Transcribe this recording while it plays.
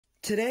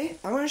Today,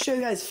 I'm going to show you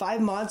guys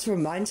 5 mods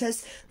from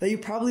Minetest that you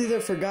probably either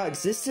forgot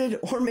existed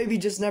or maybe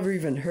just never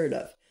even heard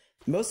of.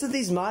 Most of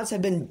these mods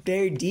have been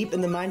buried deep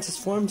in the Minetest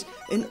forums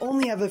and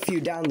only have a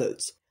few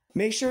downloads.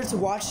 Make sure to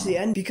watch to the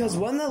end because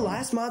one of the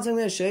last mods I'm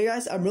going to show you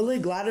guys, I'm really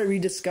glad I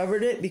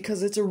rediscovered it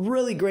because it's a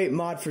really great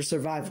mod for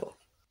survival.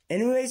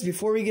 Anyways,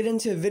 before we get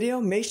into the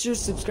video, make sure to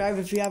subscribe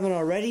if you haven't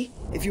already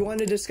if you want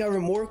to discover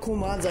more cool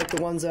mods like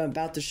the ones I'm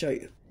about to show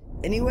you.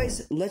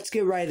 Anyways, let's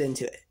get right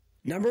into it.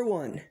 Number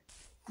 1.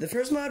 The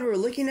first mod we're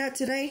looking at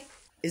today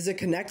is the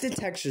Connected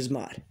Textures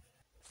mod.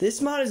 This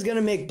mod is going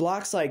to make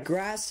blocks like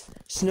grass,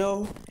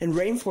 snow, and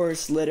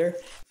rainforest litter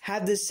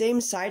have the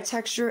same side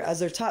texture as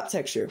their top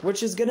texture,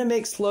 which is going to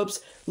make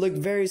slopes look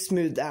very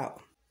smoothed out.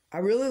 I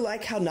really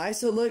like how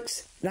nice it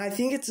looks, and I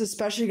think it's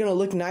especially going to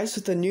look nice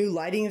with the new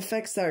lighting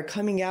effects that are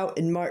coming out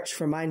in March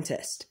for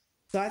Minetest.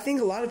 So I think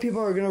a lot of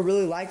people are going to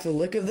really like the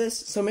look of this,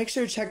 so make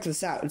sure to check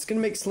this out. It's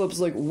going to make slopes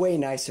look way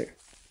nicer.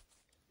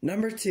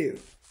 Number 2.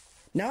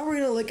 Now we're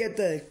going to look at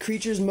the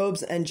Creatures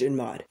Mobs Engine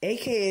mod,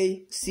 aka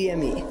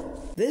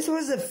CME. This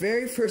was the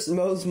very first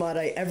mobs mod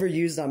I ever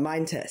used on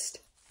Minetest.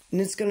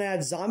 And it's going to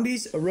add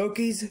zombies,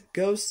 Orokis,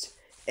 ghosts,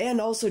 and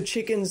also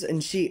chickens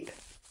and sheep.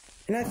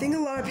 And I think a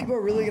lot of people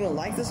are really going to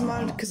like this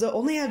mod because it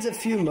only adds a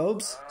few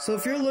mobs. So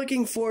if you're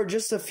looking for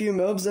just a few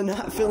mobs and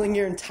not filling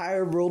your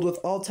entire world with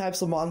all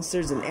types of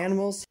monsters and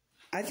animals,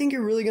 I think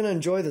you're really going to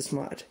enjoy this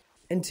mod.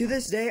 And to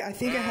this day, I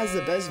think it has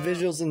the best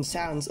visuals and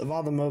sounds of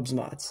all the mobs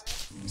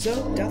mods. So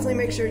definitely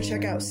make sure to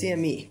check out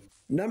CME.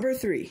 Number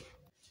 3.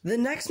 The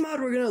next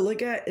mod we're going to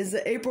look at is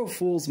the April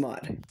Fool's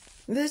mod.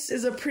 This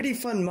is a pretty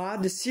fun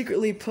mod to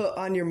secretly put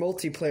on your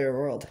multiplayer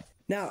world.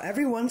 Now,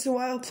 every once in a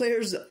while,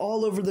 players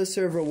all over the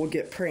server will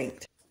get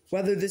pranked.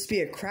 Whether this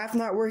be a craft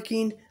not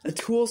working, a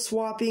tool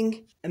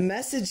swapping, a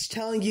message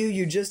telling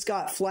you just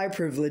got fly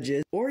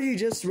privileges, or you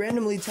just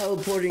randomly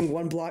teleporting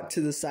one block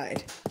to the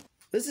side.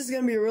 This is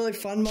going to be a really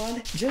fun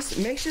mod. Just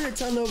make sure to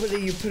tell nobody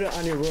you put it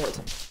on your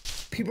world.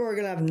 People are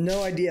going to have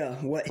no idea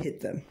what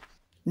hit them.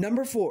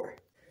 Number 4.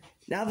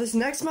 Now this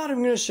next mod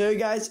I'm going to show you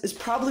guys is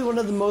probably one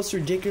of the most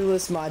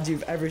ridiculous mods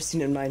you've ever seen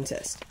in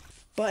Minetest.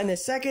 But in a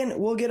second,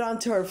 we'll get on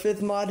to our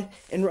 5th mod,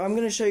 and I'm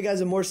going to show you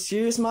guys a more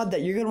serious mod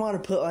that you're going to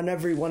want to put on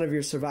every one of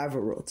your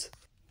survival worlds.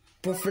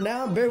 But for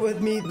now, bear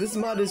with me, this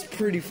mod is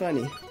pretty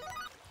funny.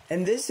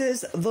 And this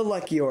is the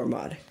Lucky Ore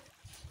mod.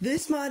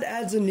 This mod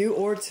adds a new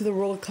ore to the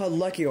world called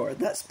Lucky Ore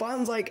that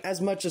spawns like as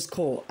much as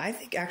coal. I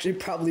think actually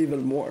probably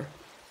even more.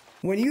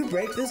 When you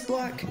break this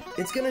block,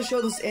 it's going to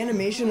show this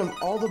animation of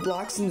all the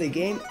blocks in the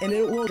game and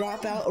it will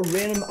drop out a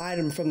random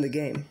item from the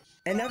game.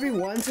 And every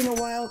once in a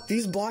while,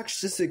 these blocks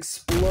just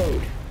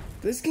explode.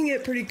 This can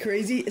get pretty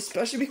crazy,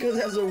 especially because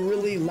it has a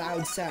really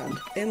loud sound.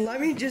 And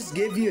let me just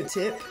give you a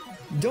tip.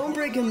 Don't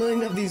break a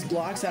million of these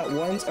blocks at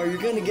once or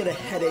you're going to get a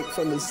headache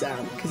from the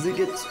sound because it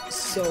gets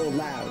so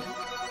loud.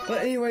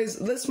 But anyways,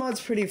 this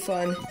mod's pretty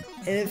fun,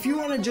 and if you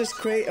want to just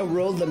create a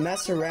world to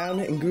mess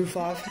around and goof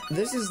off,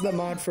 this is the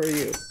mod for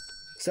you.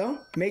 So,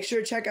 make sure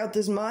to check out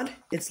this mod,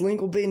 its link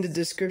will be in the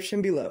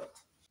description below.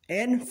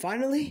 And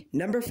finally,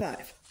 number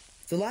 5.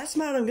 The last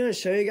mod I'm going to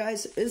show you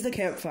guys is the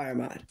Campfire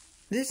mod.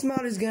 This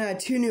mod is going to add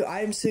 2 new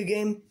items to the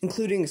game,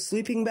 including a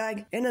sleeping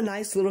bag and a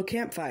nice little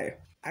campfire.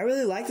 I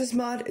really like this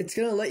mod. It's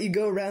going to let you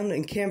go around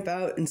and camp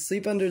out and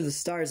sleep under the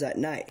stars at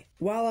night.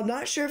 While I'm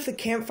not sure if the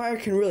campfire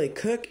can really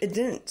cook, it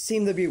didn't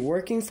seem to be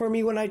working for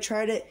me when I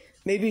tried it.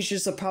 Maybe it's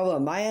just a problem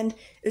on my end.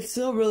 It's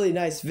still a really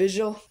nice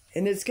visual,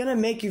 and it's going to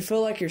make you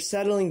feel like you're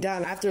settling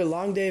down after a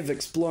long day of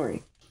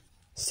exploring.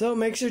 So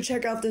make sure to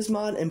check out this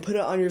mod and put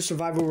it on your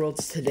survival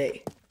worlds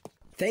today.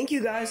 Thank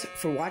you guys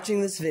for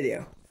watching this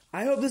video.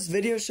 I hope this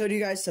video showed you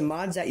guys some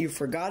mods that you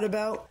forgot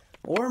about,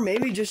 or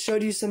maybe just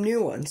showed you some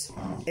new ones.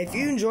 If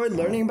you enjoyed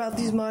learning about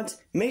these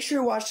mods, make sure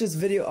to watch this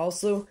video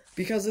also,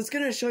 because it's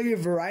going to show you a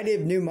variety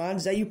of new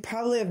mods that you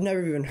probably have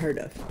never even heard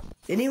of.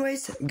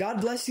 Anyways,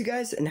 God bless you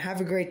guys and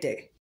have a great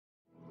day.